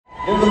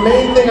And the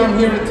main thing I'm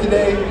here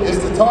today is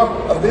to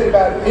talk a bit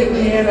about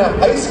Indiana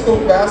high school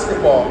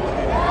basketball.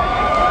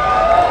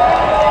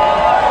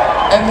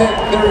 And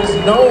that there is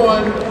no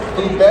one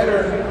who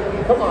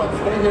better, come on,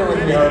 stay here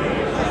with me, Art.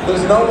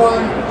 There's no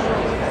one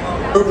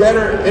who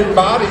better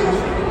embodies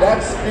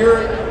that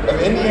spirit of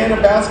Indiana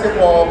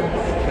basketball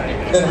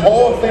than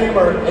Hall of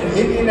Famer and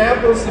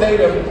Indianapolis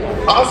native,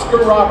 Oscar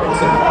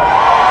Robertson.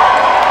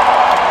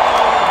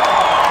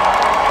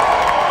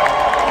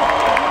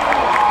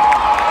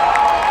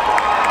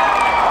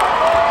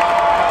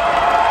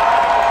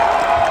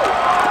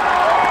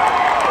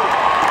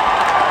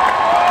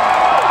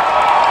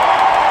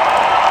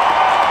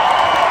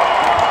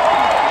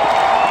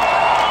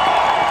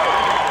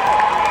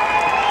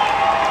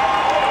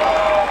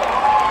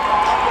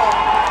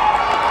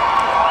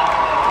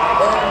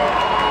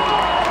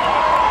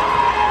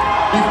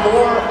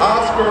 Before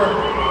Oscar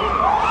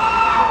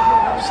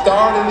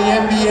starred in the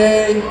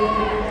NBA,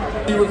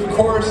 he was, of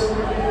course,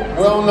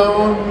 well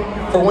known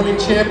for winning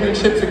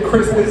championships at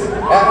Crispus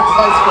Attucks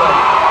High School.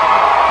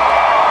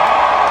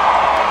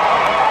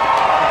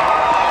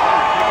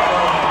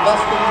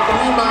 Less than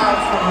 3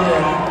 miles from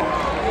here.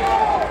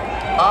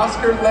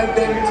 Oscar led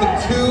them to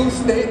 2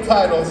 state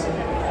titles,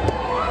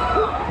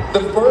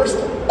 the first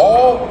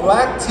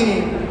all-black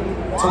team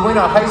to win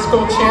a high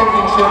school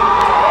championship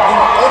in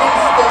any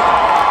state.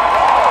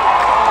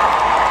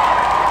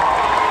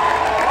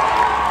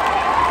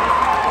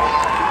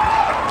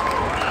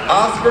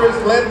 Oscar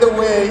has led the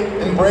way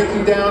in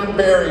breaking down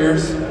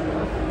barriers,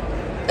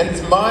 and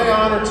it's my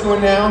honor to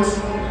announce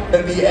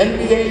that the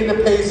NBA and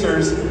the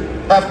Pacers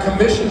have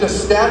commissioned a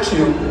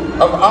statue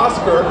of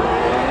Oscar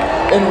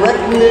in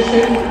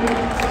recognition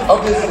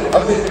of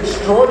his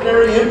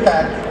extraordinary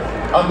impact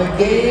on the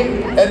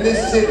game and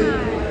this city.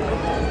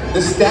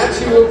 The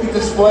statue will be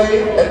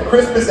displayed at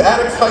Crispus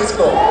Attucks High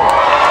School.